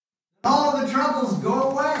struggles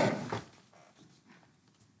go away.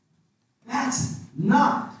 That's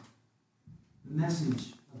not the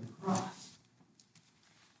message of the cross.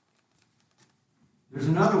 There's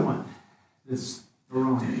another one that's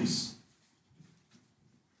erroneous.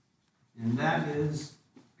 And that is,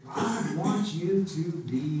 God wants you to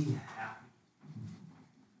be happy.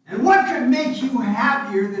 And what could make you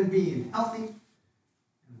happier than being healthy and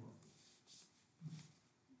wealthy?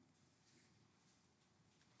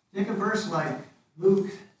 Take a verse like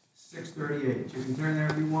Luke 6:38. You can turn there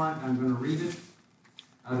if you want. I'm going to read it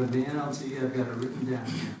out of the NLT. I've got it written down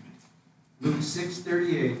here. Luke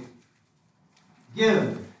 6:38.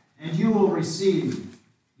 Give, and you will receive.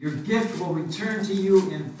 Your gift will return to you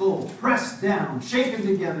in full, pressed down, shaken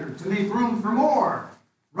together to make room for more,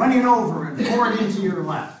 running over and poured into your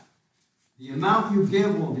lap. The amount you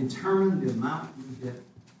give will determine the amount you get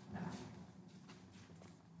back.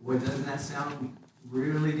 Boy, doesn't that sound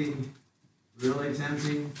really, really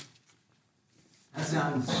tempting? That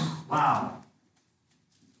sounds, wow.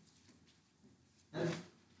 That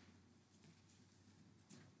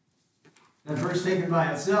verse taken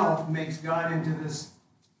by itself makes God into this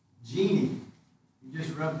genie. You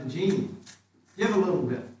just rub the genie. Give a little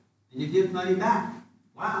bit, and you give money back.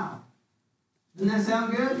 Wow. Doesn't that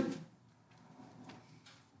sound good?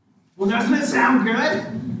 Well, doesn't it sound good?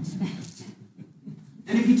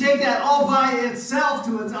 And if you take that all by itself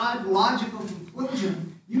to its odd logical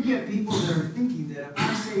conclusion, you get people that are thinking that if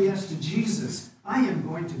I say yes to Jesus, I am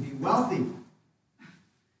going to be wealthy.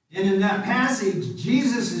 And in that passage,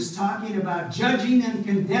 Jesus is talking about judging and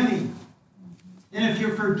condemning. And if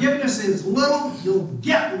your forgiveness is little, you'll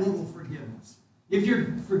get little forgiveness. If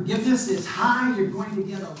your forgiveness is high, you're going to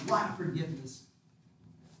get a lot of forgiveness.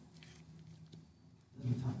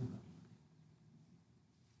 Doesn't talk about it.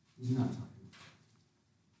 He's not talking about it.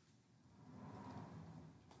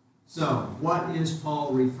 So, what is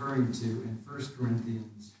Paul referring to in 1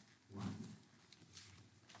 Corinthians 1?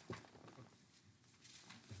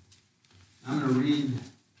 I'm going to read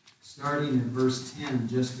starting in verse 10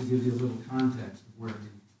 just to give you a little context of where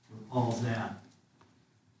Paul's at.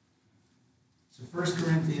 So 1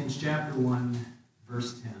 Corinthians chapter 1,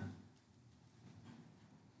 verse 10.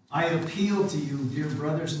 I appeal to you, dear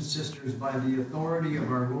brothers and sisters, by the authority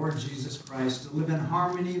of our Lord Jesus Christ, to live in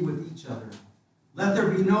harmony with each other. Let there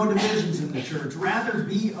be no divisions in the church. Rather,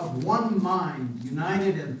 be of one mind,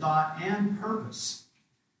 united in thought and purpose.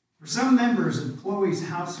 For some members of Chloe's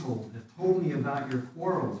household have told me about your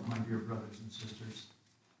quarrels, my dear brothers and sisters.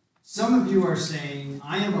 Some of you are saying,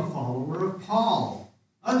 I am a follower of Paul.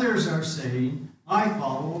 Others are saying, I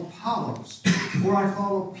follow Apollos, or I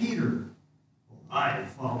follow Peter. Well, I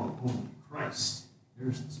follow only Christ.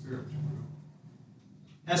 There's the spiritual group.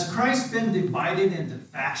 Has Christ been divided into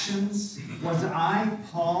factions? Was I,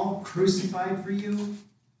 Paul, crucified for you?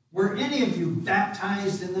 Were any of you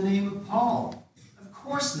baptized in the name of Paul? Of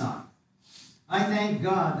course not. I thank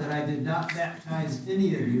God that I did not baptize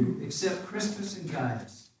any of you except Crispus and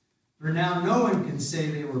Gaius. For now no one can say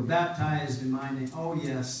they were baptized in my name. Oh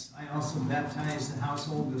yes, I also baptized the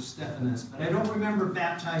household of Stephanas, but I don't remember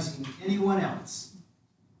baptizing anyone else.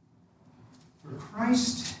 For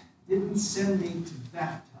Christ didn't send me to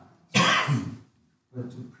baptize, but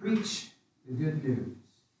to preach the good news.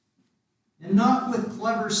 And not with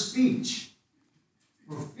clever speech,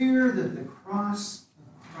 for fear that the cross of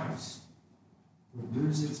Christ would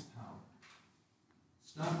lose its power.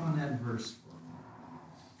 Stop on that verse for a moment.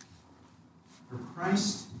 For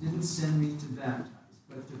Christ didn't send me to baptize,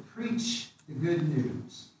 but to preach the good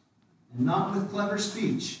news. And not with clever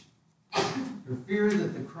speech, for fear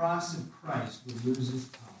that the cross of Christ would lose its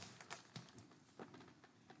power.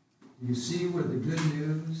 Do you see where the good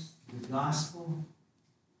news, the gospel,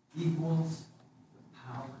 equals the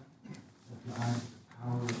power of God, the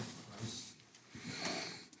power of Christ?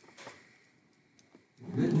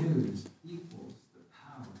 The good news equals the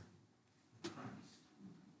power of Christ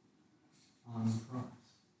on the cross.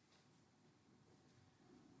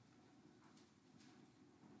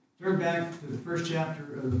 Turn back to the first chapter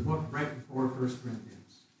of the book right before 1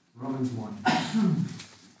 Corinthians, Romans 1.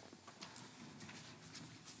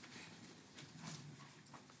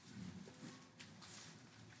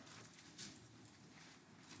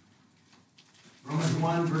 Romans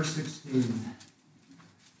 1, verse 16.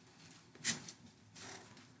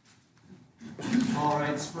 Paul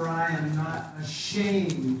writes, for I am not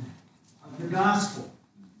ashamed of the gospel,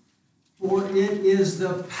 for it is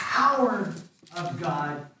the power of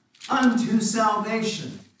God unto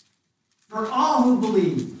salvation for all who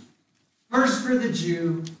believe, first for the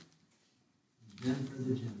Jew, then for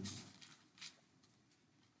the Gentile.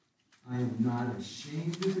 I am not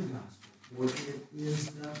ashamed of the gospel, for it is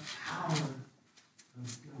the power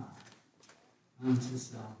of God unto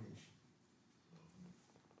salvation.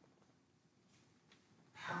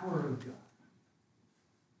 Power of God.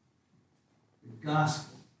 The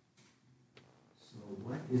gospel. So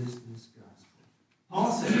what is this gospel?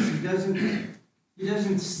 Paul says he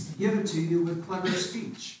doesn't give it to you with clever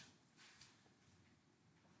speech.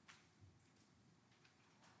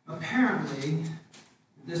 Apparently,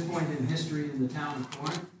 at this point in history in the town of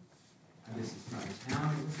Corinth, I guess it's not a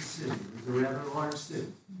town, it was a city. It was a rather large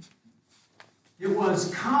city. It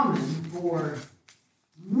was common for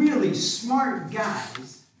really smart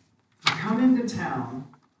guys to come into town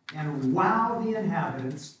and wow the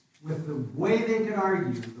inhabitants with the way they could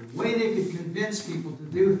argue, the way they could convince people to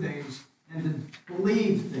do things and to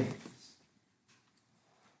believe things.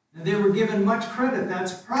 And they were given much credit.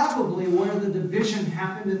 That's probably where the division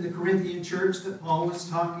happened in the Corinthian church that Paul was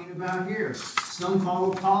talking about here. Some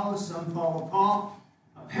follow Apollos, some follow Paul.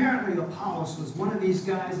 Apparently Apollos was one of these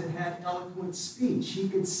guys that had eloquent speech. He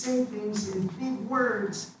could say things in big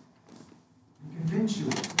words and convince you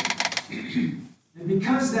of it. And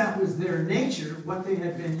because that was their nature, what they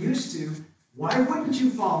had been used to, why wouldn't you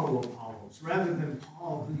follow Apollos rather than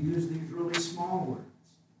Paul, who used these really small words?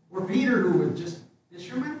 Or Peter, who was just a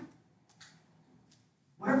fisherman?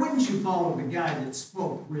 Why wouldn't you follow the guy that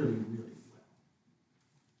spoke really, really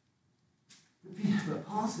well? But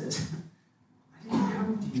Paul says, I didn't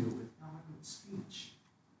come to you with eloquent speech.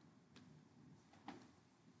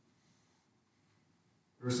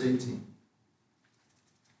 Verse 18.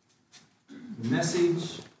 The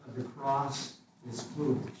message of the cross is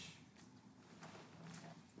foolish.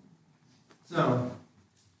 So,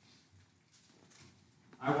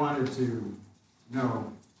 I wanted to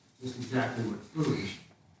know just exactly what foolish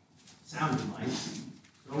sounded like.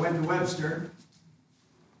 So I went to Webster.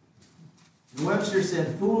 And Webster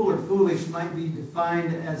said, fool or foolish might be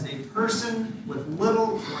defined as a person with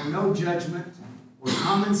little or no judgment, or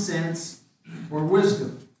common sense, or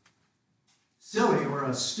wisdom. Silly or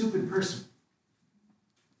a stupid person.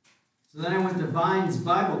 So then I went to Vine's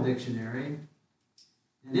Bible Dictionary,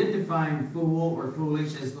 and it defined fool or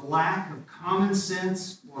foolish as the lack of common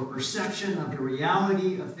sense or perception of the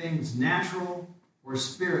reality of things natural or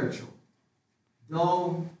spiritual,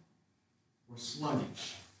 dull or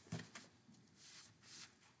sluggish.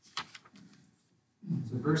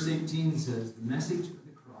 So verse 18 says, the message of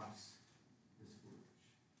the cross is foolish.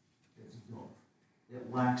 It's dull.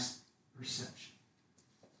 It lacks perception.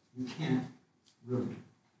 You can't really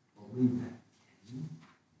believe that.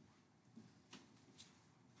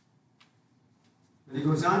 But he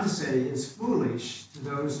goes on to say, it's foolish to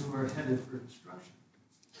those who are headed for destruction.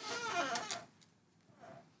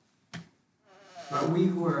 But we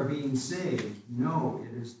who are being saved know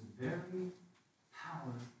it is the very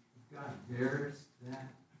power of God. There's that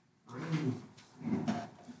phrase.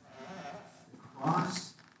 The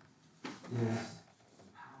cross is the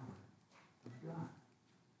power of God.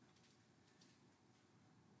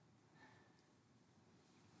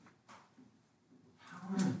 The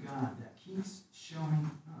power of God that keeps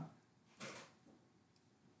showing up.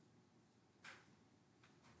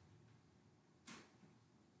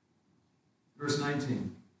 Verse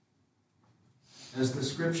 19. As the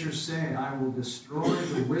scriptures say, I will destroy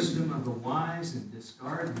the wisdom of the wise and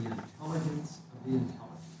discard the intelligence of the intelligent.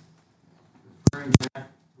 Referring back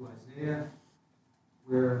to Isaiah,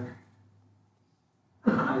 where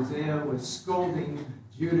Isaiah was scolding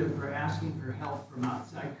Judah for asking for help from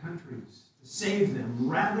outside countries to save them,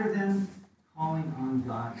 rather than calling on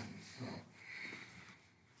God himself.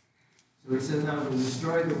 So he says, I will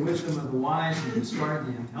destroy the wisdom of the wise and discard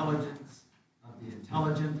the intelligence of the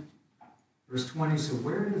intelligent. Verse 20, so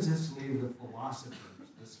where does this leave the philosophers,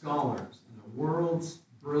 the scholars, and the world's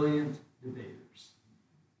brilliant debaters?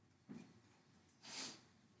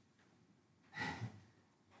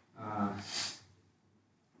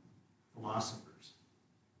 Philosophers.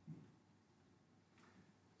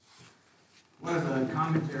 One of the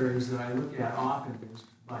commentaries that I look at often is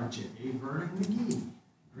by J. Vernon McGee.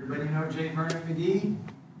 Everybody know J. Vernon McGee?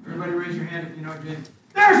 Everybody raise your hand if you know J.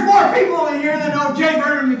 There's more people in here that know J.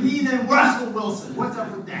 Vernon McGee than Russell Wilson. What's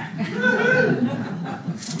up with that?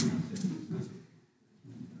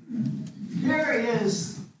 Here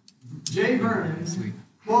is J. Vernon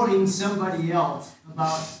quoting somebody else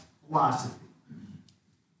about philosophy.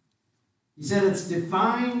 He said it's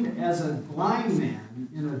defined as a blind man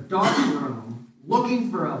in a dark room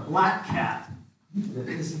looking for a black cat that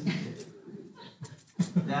isn't there.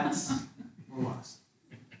 That's philosophy.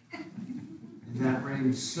 And that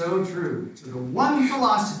rings so true to the one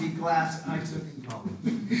philosophy class I took in college.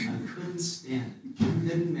 I couldn't stand it. It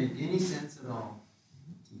didn't make any sense at all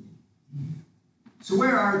to me. So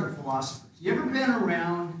where are the philosophers? You ever been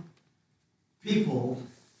around people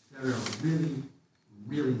that are really,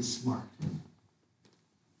 really smart?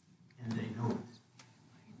 And they know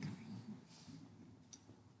it.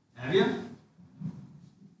 Have you?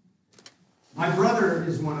 My brother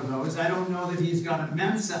is one of those. I don't know that he's got a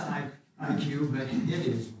Mensa IQ, but it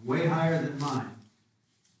is way higher than mine.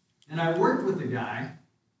 And I worked with a guy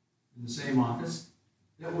in the same office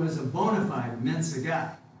that was a bona fide Mensa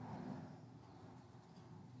guy.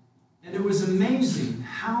 And it was amazing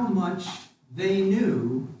how much they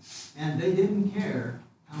knew, and they didn't care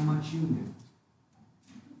how much you knew.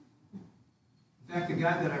 In fact, the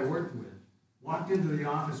guy that I worked with walked into the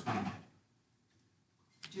office one day,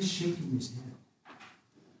 just shaking his head.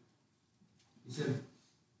 He said,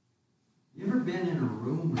 "You ever been in a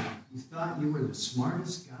room where you thought you were the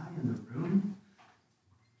smartest guy in the room?"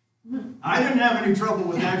 I didn't have any trouble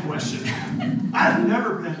with that question. I've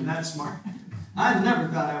never been that smart. I never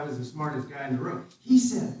thought I was the smartest guy in the room. He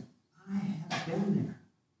said, "I have been there."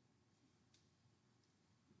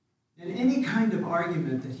 And any kind of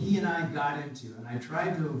argument that he and I got into, and I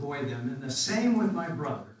tried to avoid them, and the same with my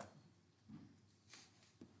brother,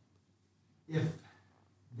 if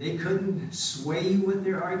they couldn't sway you with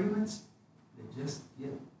their arguments, they just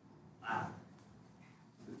get loud.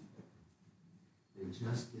 They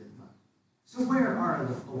just get loud. So where are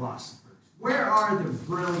the philosophers? Where are the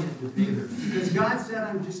brilliant debaters? Because God said,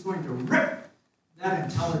 "I'm just going to rip that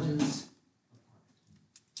intelligence apart."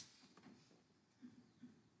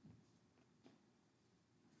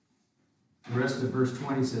 The rest of verse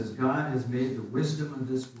 20 says, "God has made the wisdom of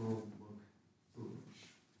this world look foolish."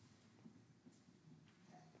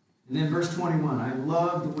 And then verse 21, I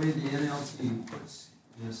love the way the NLT puts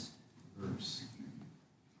this verse.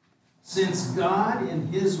 "Since God in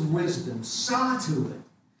his wisdom saw to it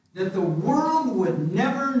that the world would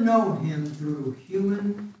never know him through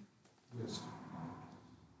human wisdom."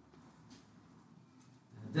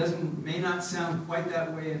 It may not sound quite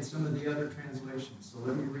that way in some of the other translations, so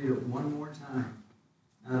let me read it one more time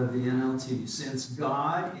out of the NLT. "Since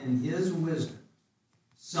God in his wisdom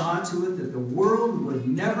saw to it that the world would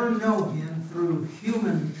never know him through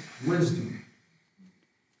human wisdom,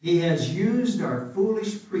 he has used our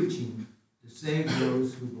foolish preaching to save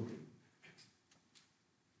those who believe."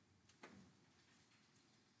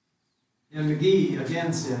 And McGee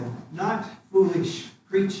again said, "Not foolish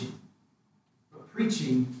preaching, but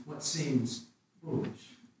preaching what seems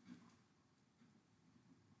foolish."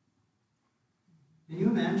 Can you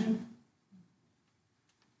imagine?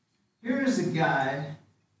 Here is a guy,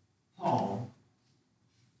 Paul,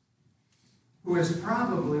 who is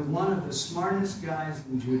probably one of the smartest guys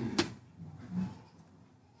in Judaism,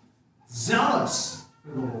 zealous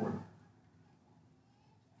for the Lord,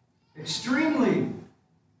 extremely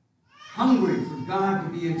hungry for God to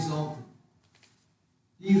be exalted.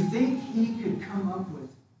 Do you think he could come up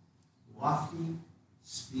with lofty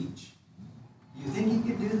speech? Do you think he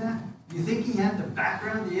could do that? Do you think he had the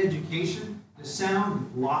background, the education to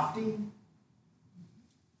sound lofty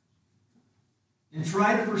and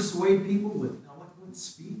try to persuade people with eloquent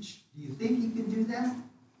speech? Do you think he could do that?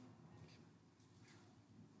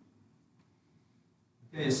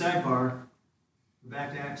 Okay, a sidebar. Go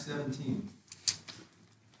back to Acts 17.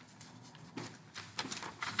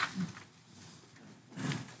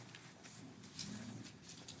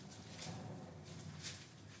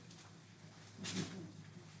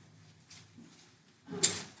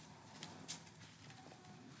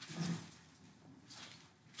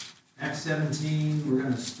 Acts 17, we're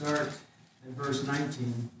going to start at verse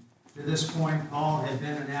 19. To this point, Paul had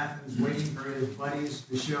been in Athens waiting for his buddies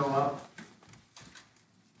to show up.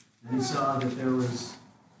 And he saw that there was...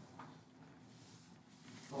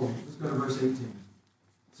 let's go to verse 18.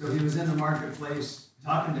 So he was in the marketplace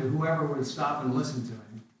talking to whoever would stop and listen to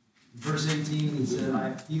him. In verse 18, he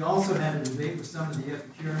said, he also had a debate with some of the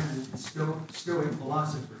Epicurean and Stoic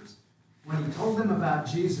philosophers. When he told them about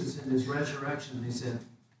Jesus and his resurrection, they said,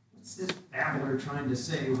 "What's this babbler trying to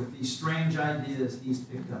say with these strange ideas he's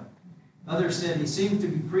picked up?" Others said he seemed to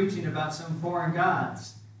be preaching about some foreign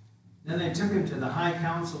gods. Then they took him to the high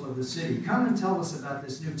council of the city. "Come and tell us about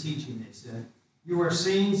this new teaching," they said. "You are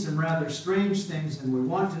seeing some rather strange things, and we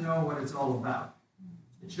want to know what it's all about."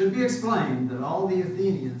 It should be explained that all the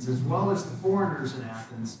Athenians, as well as the foreigners in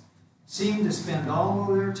Athens, seemed to spend all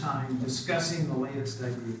of their time discussing the latest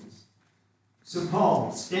ideas. So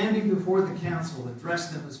Paul, standing before the council,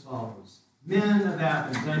 addressed them as follows: Men of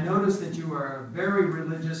Athens, I notice that you are very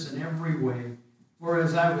religious in every way. For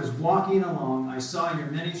as I was walking along, I saw your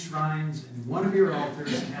many shrines, and one of your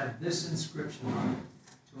altars had this inscription on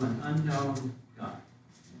it, to an unknown God.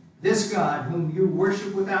 This God, whom you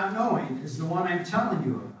worship without knowing, is the one I'm telling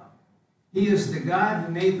you about. He is the God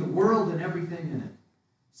who made the world and everything in it.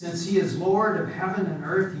 Since he is Lord of heaven and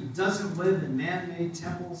earth, he doesn't live in man-made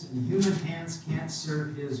temples, and human hands can't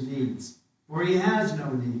serve his needs, for he has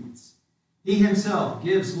no needs. He himself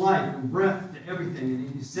gives life and breath to everything,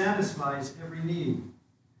 and he satisfies every need.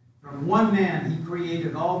 From one man he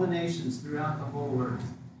created all the nations throughout the whole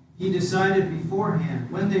earth. He decided beforehand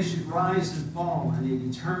when they should rise and fall, and he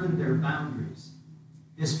determined their boundaries.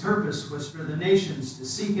 His purpose was for the nations to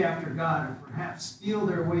seek after God and perhaps feel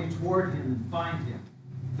their way toward him and find him,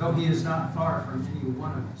 though he is not far from any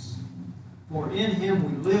one of us. For in him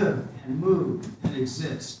we live and move and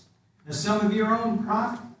exist. As some of your own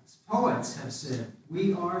poets have said,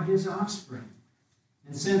 we are his offspring.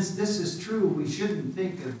 And since this is true, we shouldn't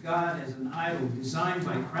think of God as an idol designed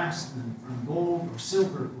by craftsmen from gold or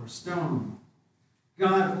silver or stone.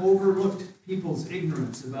 God overlooked people's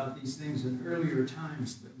ignorance about these things in earlier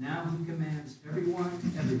times, but now he commands everyone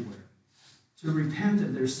everywhere to repent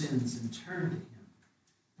of their sins and turn to him.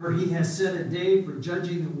 For he has set a day for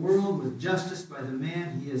judging the world with justice by the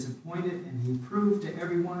man he has appointed, and he proved to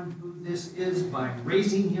everyone who this is by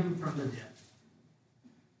raising him from the dead.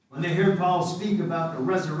 When they heard Paul speak about the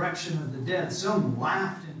resurrection of the dead, some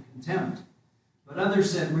laughed in contempt, but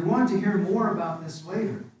others said, we want to hear more about this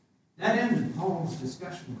later. That ended Paul's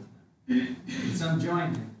discussion with them, and some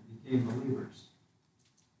joined him and became believers.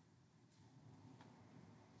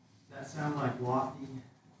 Does that sound like lofty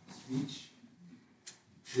speech?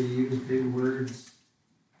 Do you use big words?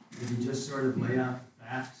 Did you just sort of lay out the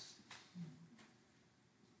facts?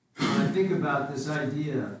 When I think about this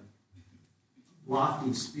idea of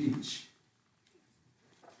lofty speech,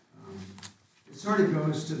 it sort of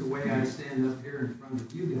goes to the way I stand up here in front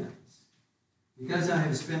of you guys. Because I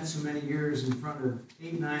have spent so many years in front of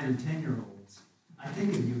 8, 9, and 10-year-olds, I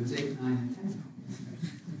think of you as 8, 9, and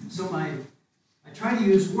 10-year-olds. So I try to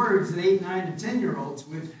use words that 8, 9, and 10-year-olds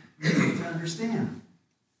would be able to understand.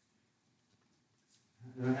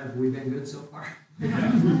 Have we been good so far?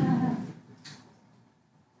 And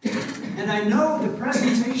I know the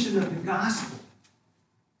presentation of the gospel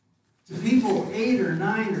to people 8 or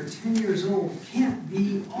 9 or 10 years old can't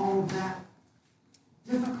be all that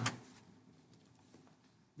difficult.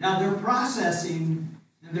 Now, their processing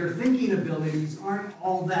and their thinking abilities aren't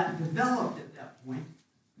all that developed at that point,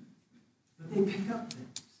 but they pick up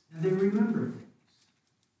things and they remember things.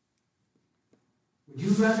 Would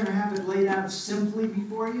you rather have it laid out simply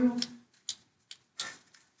before you?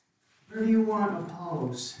 Or do you want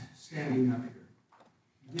Apollos standing up here,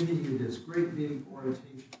 giving you this great big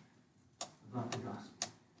oration about the gospel?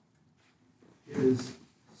 It is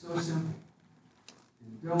so simple.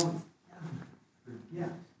 And don't ever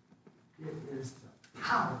forget, it is the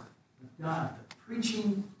power of God, the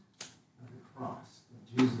preaching of the cross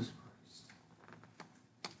of Jesus Christ.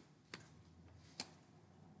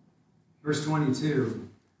 Verse 22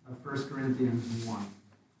 of 1 Corinthians 1.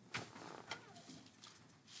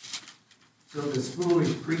 So this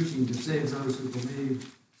foolish preaching to save those who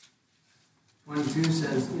believe. 22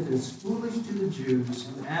 says, it is foolish to the Jews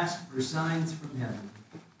who ask for signs from heaven,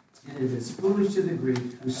 and it is foolish to the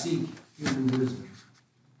Greek who seek human wisdom.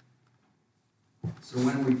 So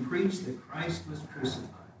when we preach that Christ was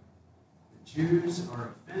crucified, the Jews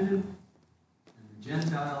are offended, and the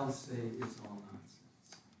Gentiles say it's all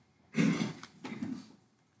nonsense.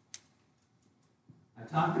 I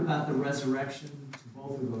talked about the resurrection to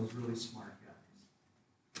both of those really smart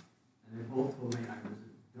guys. And they both told me I was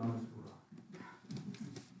as dumb as a rock.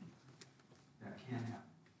 That can't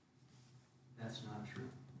happen. That's not true.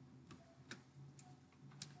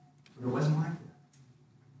 But it wasn't like that.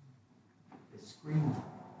 They screamed.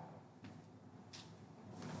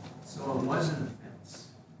 So it was an offense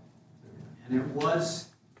to them. And it was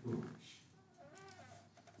foolish.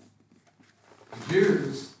 The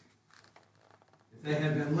Jews, if they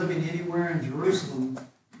had been living anywhere in Jerusalem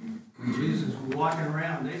when Jesus was walking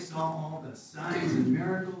around, they saw all the signs and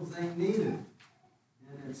miracles they needed.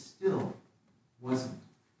 And it still wasn't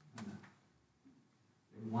enough.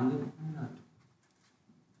 They wanted another.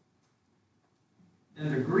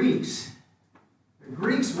 And the Greeks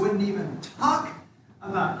wouldn't even talk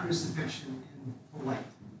about crucifixion in polite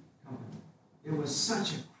company. It was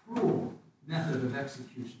such a cruel method of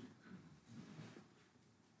execution.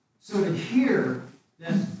 So to hear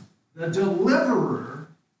that the deliverer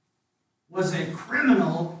was a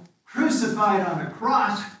criminal crucified on a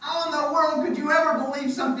cross, how in the world could you ever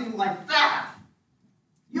believe something like that?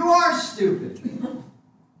 You are stupid.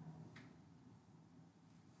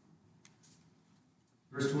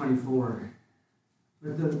 Verse 24.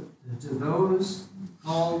 But to those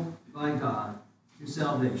called by God to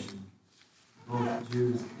salvation, both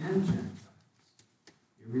Jews and Gentiles.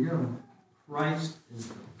 Here we go. Christ is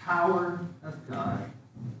the power of God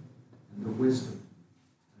and the wisdom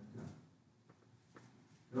of God.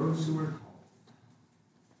 Those who are called.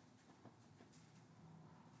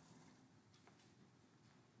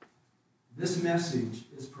 This message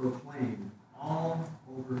is proclaimed all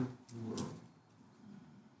over the world.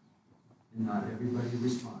 And not everybody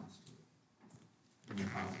responds to it in the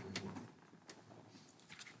positive way.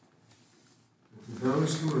 But to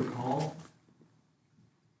those who are called,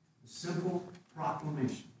 the simple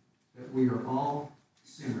proclamation that we are all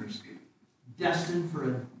sinners, destined for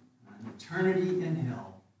an eternity in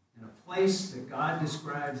hell, in a place that God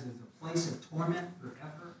describes as a place of torment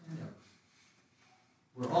forever and ever.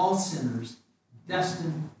 We're all sinners,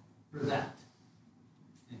 destined for that.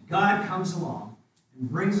 And God comes along and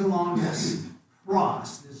brings along this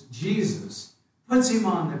cross, this Jesus, puts him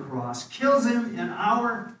on the cross, kills him in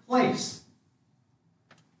our place.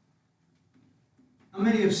 How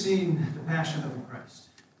many have seen The Passion of the Christ?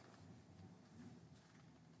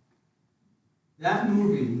 That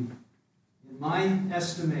movie, in my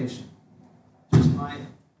estimation,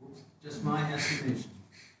 just my estimation,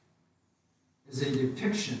 is a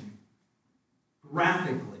depiction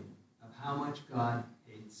graphically of how much God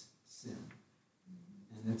hates sin.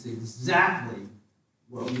 And it's exactly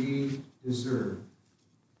what we deserve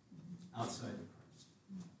outside of Christ.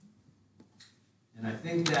 And I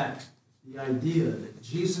think that the idea that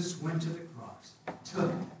Jesus went to the cross,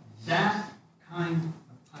 took that kind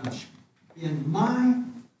of punishment in my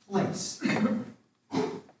place,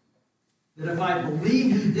 that if I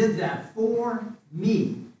believe he did that for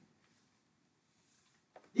me,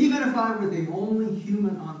 even if I were the only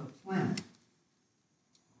human on the planet,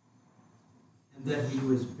 and that he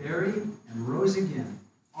was buried and rose again,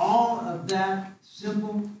 all of that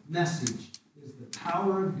simple message is the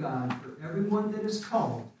power of God for everyone that is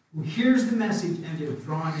called, who hears the message and is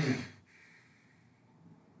drawn in.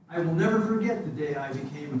 I will never forget the day I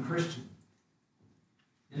became a Christian.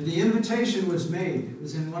 And the invitation was made. It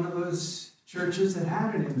was in one of those churches that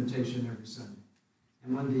had an invitation every Sunday.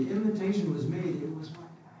 And when the invitation was made, it was like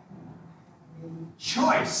a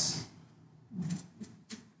choice.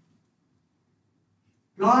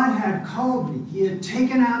 God had called me. He had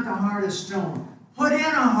taken out the heart of stone, put in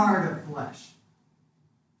a heart of flesh.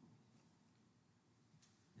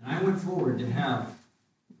 And I went forward to have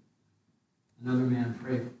another man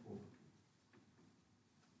pray for me.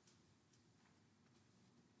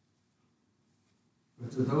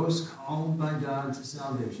 But to those called by God to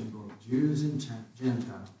salvation, both Jews and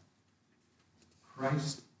Gentiles,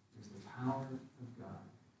 Christ is the power of God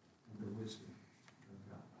and the wisdom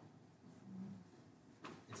of God.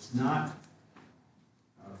 It's not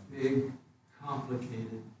a big,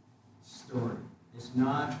 complicated story. It's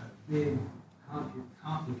not a big,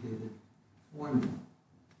 complicated formula.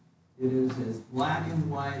 It is as black and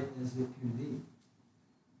white as it can be.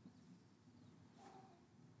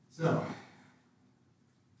 So,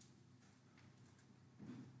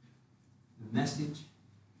 the message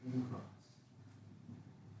of the cross.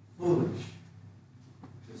 Foolish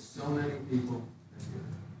to so many people that hear it.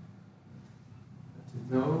 But to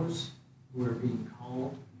those who are being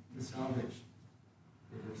called to salvation,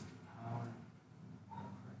 it is the power of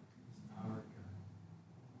Christ. It is the power of God.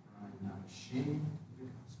 For I am not ashamed of the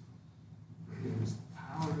gospel. For it is the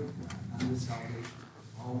power of God unto salvation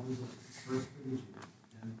for all who believe, first for the Jews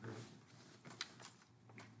and for the Gentiles.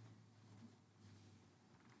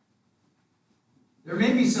 There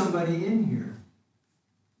may be somebody in here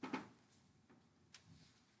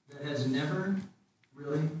that has never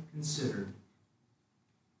really considered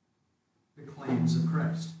the claims of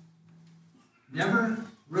Christ. Never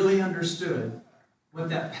really understood what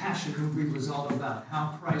that Passion movie was all about,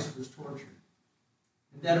 how Christ was tortured.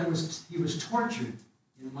 And that he was tortured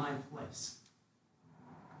in my place.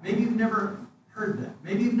 Maybe you've never heard that.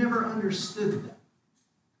 Maybe you've never understood that.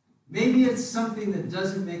 Maybe it's something that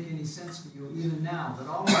doesn't make any sense to you even now, but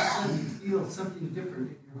all of a sudden you feel something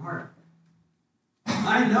different in your heart.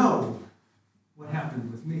 I know what happened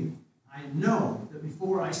with me. I know that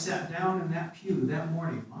before I sat down in that pew that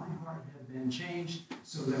morning, my heart had been changed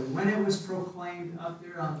so that when it was proclaimed up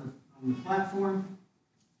there on the platform,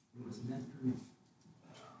 it was meant for me.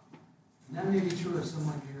 And that may be true of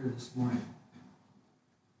someone here this morning.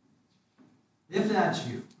 If that's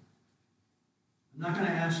you, I'm not going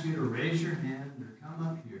to ask you to raise your hand or come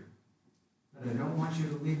up here. but I don't want you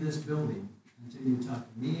to leave this building until you talk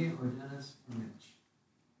to me or Dennis or Mitch.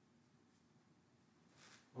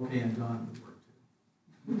 Okay, and Don would work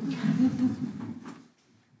too.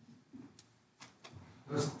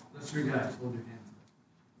 Let's three guys, hold your hands up.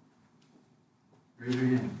 Raise your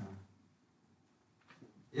hand, Don.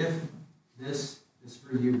 If this is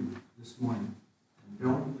for you this morning, and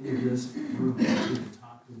don't leave this room until you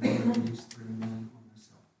talk to one of these three men or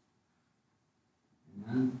myself.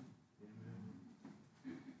 Amen?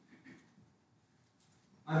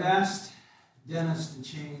 I've asked Dennis to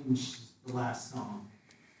change the last song.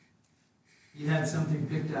 He had something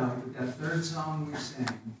picked out, but that third song we sang,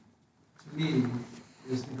 to me,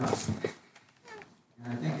 is the gospel.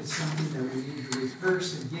 And I think it's something that we need to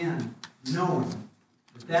rehearse again, knowing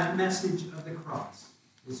that that message of the cross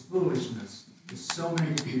is foolishness to so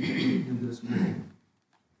many people in this world.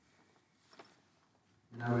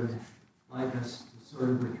 And I would like us to sort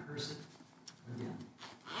of rehearse it again.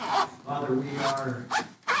 Father, we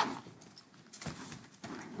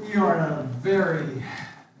are a very,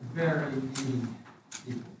 very needy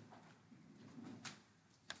people.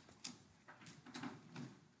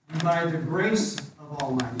 And by the grace of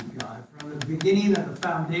Almighty God, from the beginning of the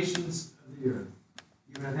foundations of the earth,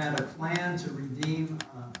 you have had a plan to redeem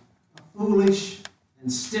a foolish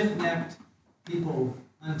and stiff-necked people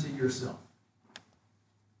unto yourself.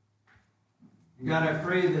 And God, I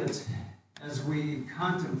pray that as we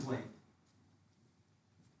contemplate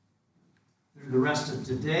through the rest of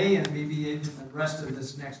today and maybe into the rest of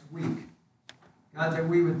this next week, God, that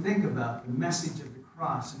we would think about the message of the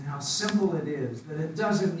cross and how simple it is, that it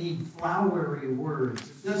doesn't need flowery words.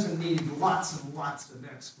 It doesn't need lots and lots of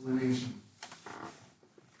explanation.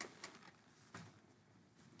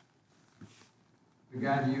 But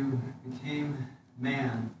God, you became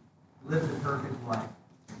man, lived a perfect life,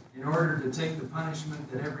 in order to take the punishment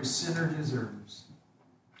that every sinner deserves,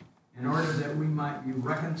 in order that we might be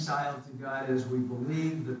reconciled to God as we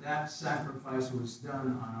believe that that sacrifice was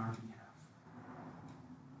done on our behalf.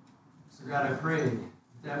 So God, I pray that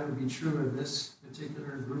that would be true of this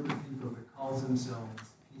particular group of people that calls themselves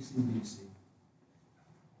PCBC.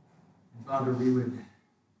 And Father, we would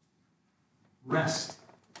rest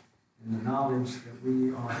in the knowledge that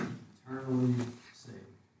we are eternally saved.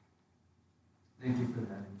 Thank you for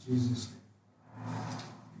that in Jesus' name.